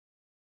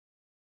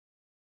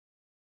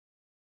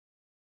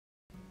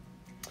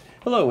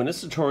Hello, in this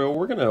tutorial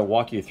we're going to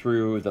walk you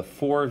through the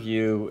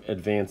 4-view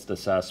advanced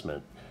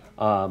assessment.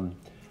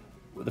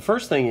 The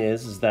first thing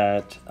is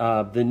that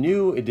the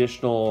new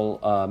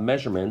additional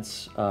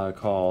measurements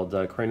called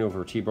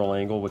Cranio-vertebral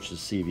Angle, which is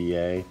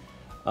CVA,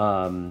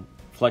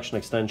 flexion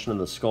extension of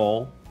the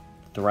skull,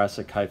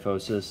 Thoracic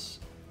Kyphosis,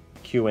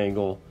 Q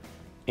angle,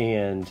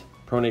 and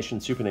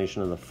Pronation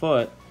Supination of the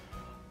foot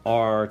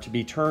are to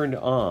be turned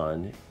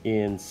on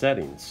in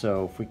settings.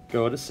 So if we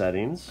go to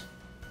settings,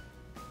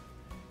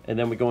 and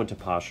then we go into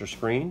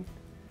PostureScreen.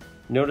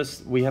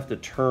 Notice we have to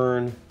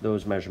turn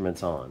those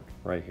measurements on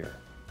right here.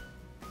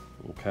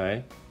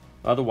 Okay?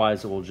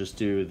 Otherwise, it will just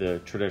do the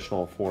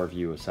traditional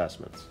 4-view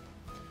assessments.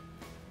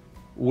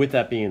 With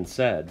that being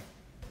said,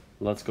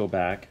 let's go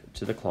back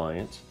to the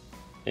client,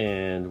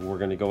 and we're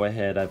going to go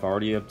ahead. I've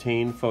already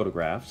obtained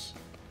photographs.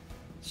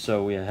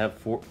 So we have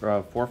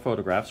four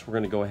photographs. We're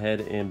going to go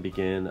ahead and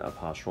begin a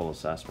postural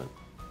assessment.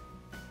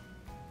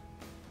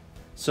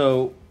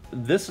 So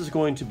this is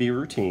going to be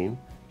routine,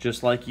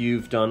 just like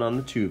you've done on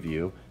the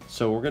 2-view.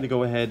 So we're going to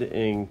go ahead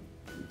and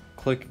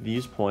click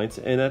these points,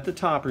 and at the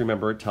top,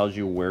 remember, it tells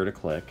you where to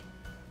click.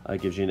 It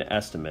gives you an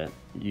estimate.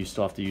 You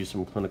still have to use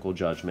some clinical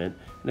judgment,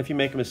 and if you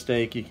make a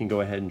mistake, you can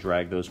go ahead and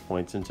drag those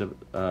points into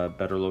a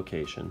better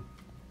location.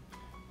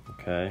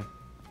 Okay,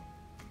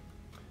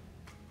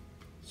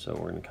 so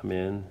we're going to come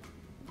in.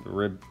 The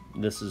rib,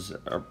 this is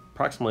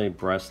approximately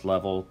breast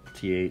level,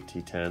 T8,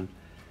 T10.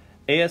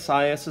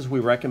 ASIS,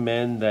 we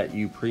recommend that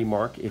you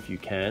pre-mark if you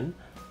can.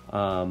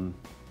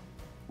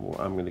 Well,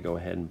 I'm going to go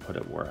ahead and put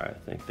it where I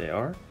think they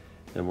are.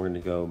 Then we're going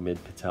to go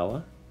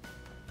mid-patella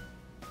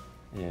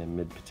and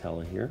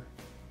mid-patella here.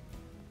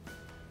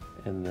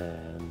 And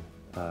then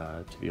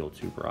tibial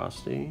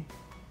tuberosity.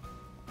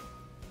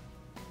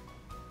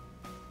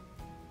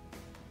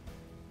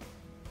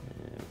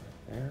 And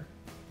right there.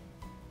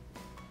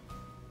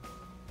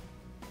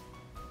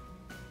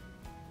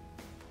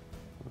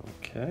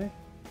 Okay.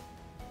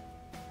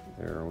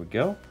 There we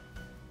go.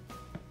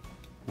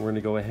 We're going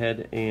to go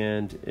ahead,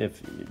 and if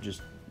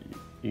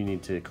you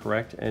need to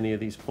correct any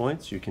of these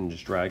points, you can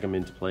just drag them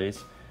into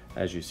place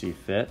as you see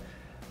fit.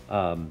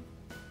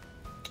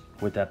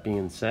 With that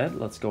being said,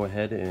 let's go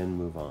ahead and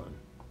move on.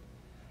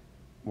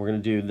 We're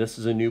going to do, this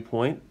is a new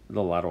point,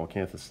 the lateral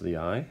canthus of the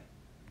eye,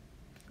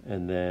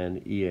 and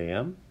then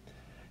EAM.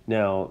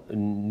 Now, a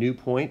new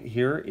point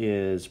here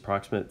is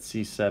proximate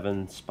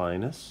C7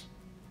 spinous.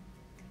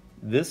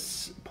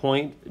 This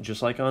point,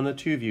 just like on the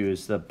 2-view,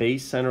 is the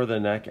base center of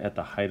the neck at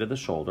the height of the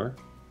shoulder.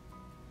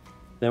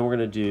 Then we're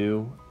going to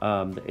do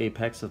the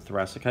apex of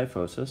thoracic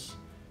kyphosis.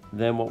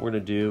 Then what we're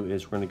going to do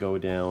is we're going to go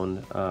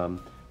down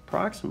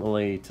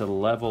approximately to the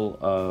level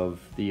of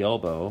the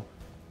elbow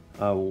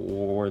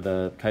where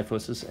the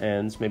kyphosis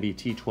ends, maybe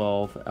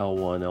T12,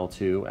 L1,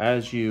 L2.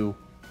 As you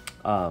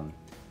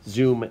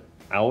zoom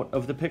out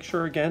of the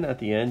picture again at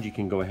the end, you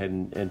can go ahead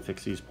and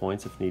fix these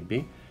points if need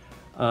be.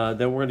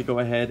 Then we're going to go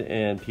ahead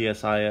and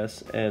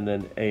PSIS and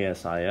then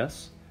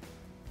ASIS,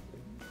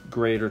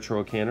 greater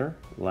trochanter,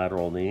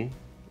 lateral knee,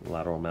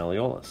 lateral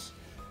malleolus.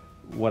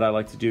 What I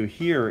like to do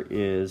here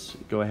is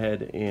go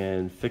ahead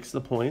and fix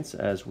the points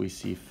as we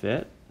see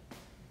fit.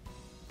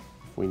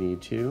 If we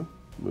need to,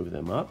 move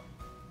them up.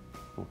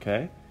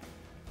 Okay,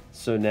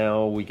 so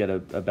now we get a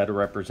better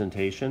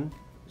representation.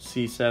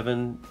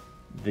 C7,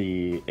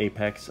 the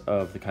apex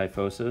of the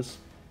kyphosis,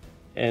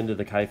 end of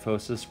the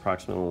kyphosis,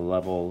 approximately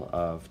level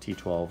of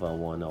T12,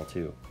 L1,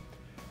 L2,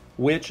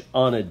 which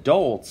on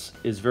adults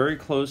is very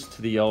close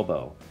to the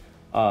elbow,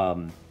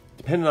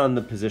 depending on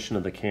the position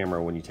of the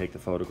camera when you take the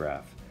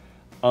photograph.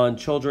 On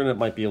children, it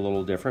might be a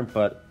little different,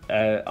 but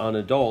on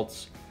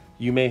adults,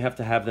 you may have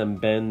to have them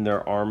bend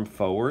their arm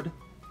forward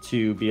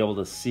to be able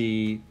to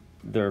see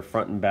their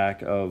front and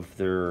back of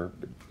their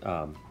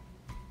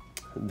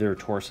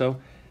torso,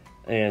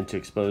 and to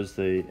expose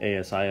the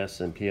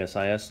ASIS and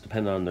PSIS,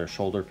 depending on their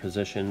shoulder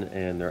position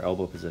and their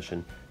elbow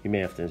position. You may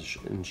have to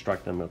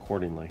instruct them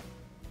accordingly.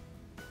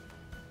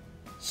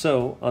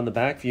 So on the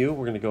back view,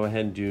 we're going to go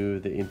ahead and do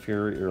the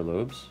inferior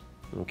earlobes.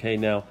 Okay,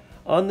 now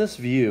on this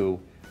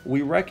view,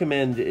 we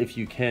recommend, if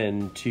you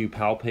can, to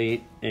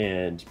palpate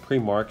and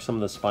pre-mark some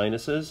of the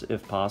spinuses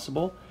if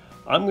possible.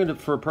 I'm going to,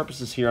 for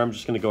purposes here, I'm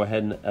just going to go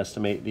ahead and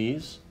estimate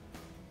these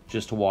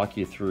just to walk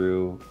you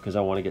through, because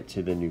I want to get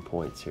to the new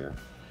points here.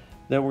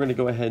 Then we're going to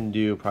go ahead and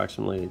do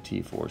approximately a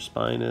T4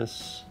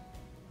 spinous.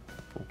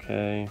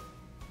 Okay.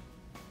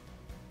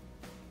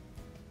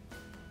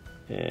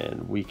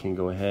 And we can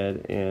go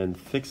ahead and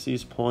fix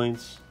these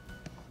points.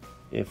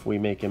 If we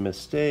make a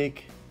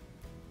mistake,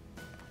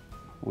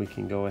 we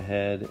can go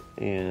ahead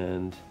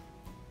and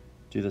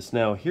do this.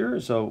 Now,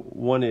 here's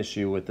one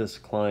issue with this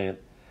client.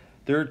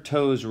 Their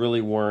toes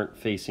really weren't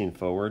facing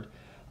forward.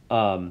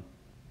 And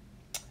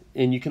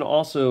you can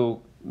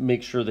also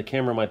make sure the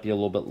camera might be a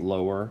little bit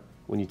lower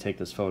when you take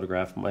this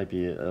photograph. It might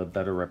be a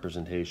better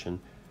representation.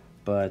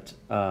 But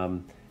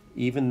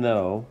even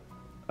though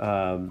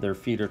their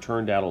feet are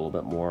turned out a little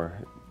bit more,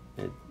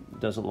 it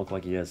doesn't look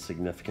like he has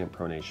significant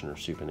pronation or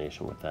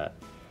supination with that.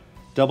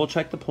 Double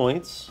check the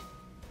points.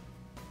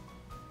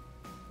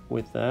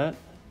 with that.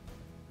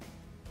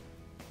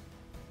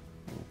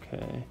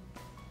 Okay,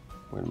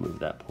 we're going to move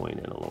that point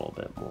in a little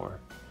bit more.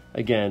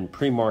 Again,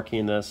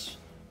 pre-marking this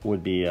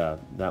would be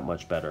that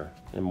much better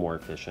and more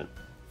efficient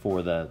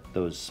for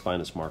those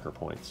spinous marker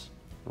points,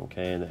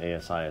 okay, and the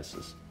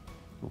ASISs,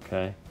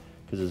 okay,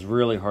 because it's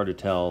really hard to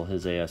tell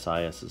his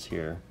ASISs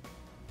here,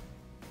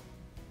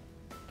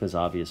 because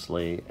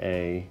obviously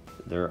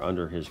they're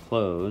under his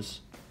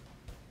clothes,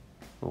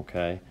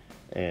 okay,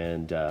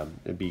 and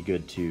it'd be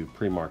good to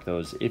pre-mark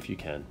those if you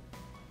can.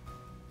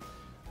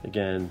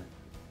 Again,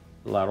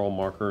 lateral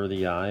marker of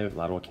the eye,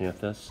 lateral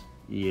canthus,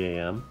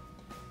 EAM,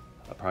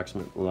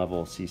 approximate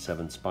level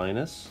C7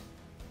 spinous,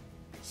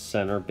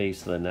 center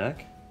base of the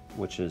neck,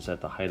 which is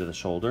at the height of the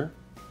shoulder,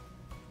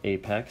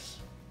 apex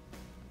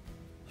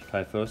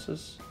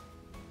kyphosis,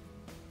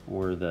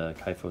 where the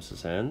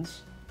kyphosis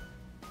ends,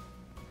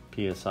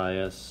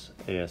 PSIS,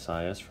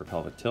 ASIS for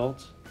pelvic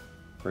tilt,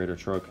 greater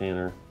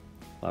trochanter,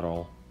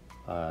 lateral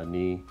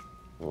knee,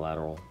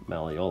 lateral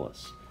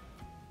malleolus.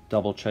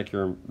 Double check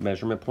your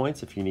measurement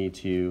points. If you need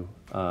to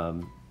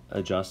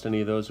adjust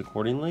any of those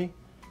accordingly,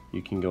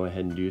 you can go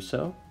ahead and do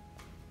so.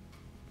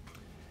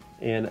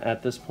 And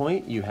at this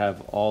point, you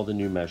have all the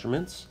new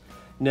measurements.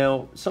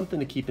 Now, something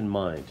to keep in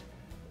mind,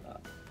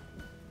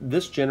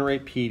 this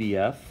Generate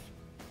PDF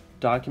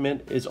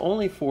document is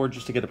only for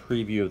just to get a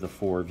preview of the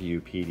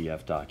 4-view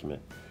PDF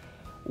document.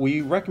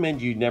 We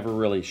recommend you never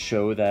really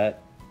show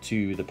that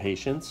to the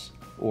patients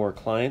or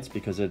clients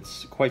because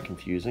it's quite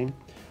confusing.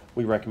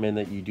 We recommend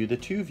that you do the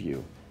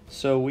 2-view.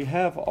 So we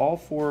have all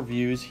 4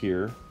 views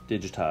here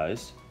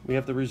digitized. We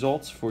have the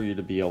results for you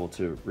to be able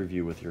to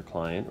review with your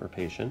client or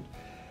patient.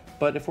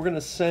 But if we're going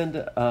to send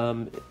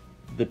the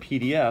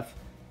PDF,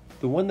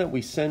 the one that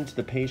we send to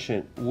the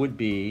patient would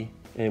be,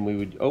 and we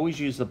would always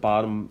use the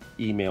bottom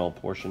email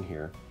portion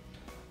here,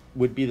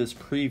 would be this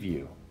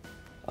preview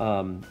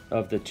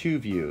of the 2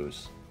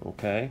 views,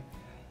 okay?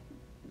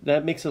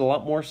 That makes it a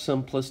lot more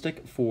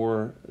simplistic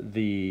for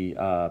the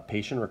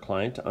patient or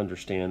client to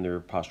understand their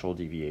postural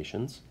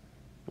deviations,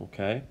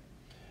 okay?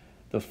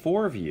 The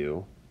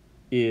 4-view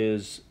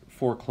is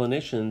for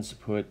clinicians to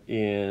put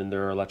in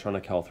their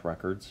electronic health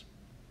records,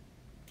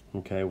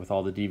 okay, with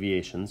all the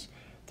deviations.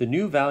 The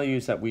new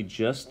values that we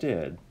just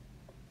did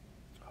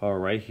are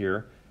right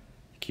here: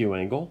 Q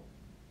angle,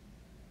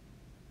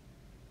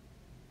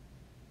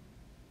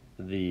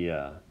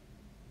 the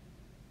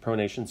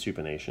pronation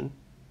supination,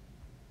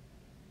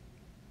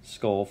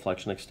 skull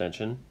flexion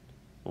extension,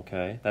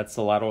 okay, that's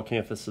the lateral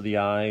canthus of the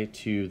eye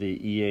to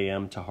the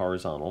EAM to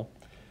horizontal.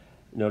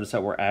 Notice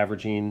that we're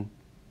averaging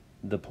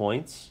the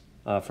points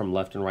from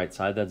left and right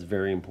side. That's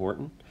very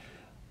important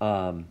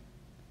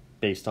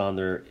based on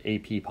their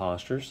AP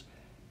postures.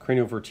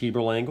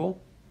 Cranio-vertebral angle,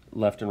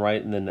 left and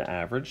right, and then the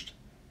averaged.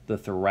 The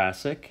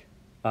thoracic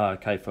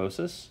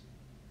kyphosis,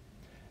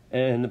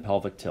 and the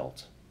pelvic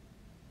tilt.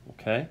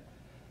 Okay,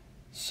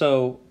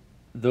 so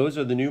those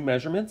are the new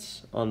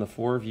measurements on the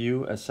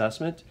 4-view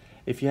assessment.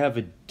 If you have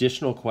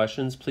additional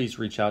questions, please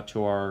reach out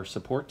to our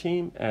support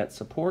team at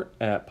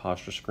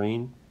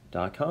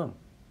support@PostureScreen.com.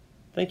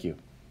 Thank you.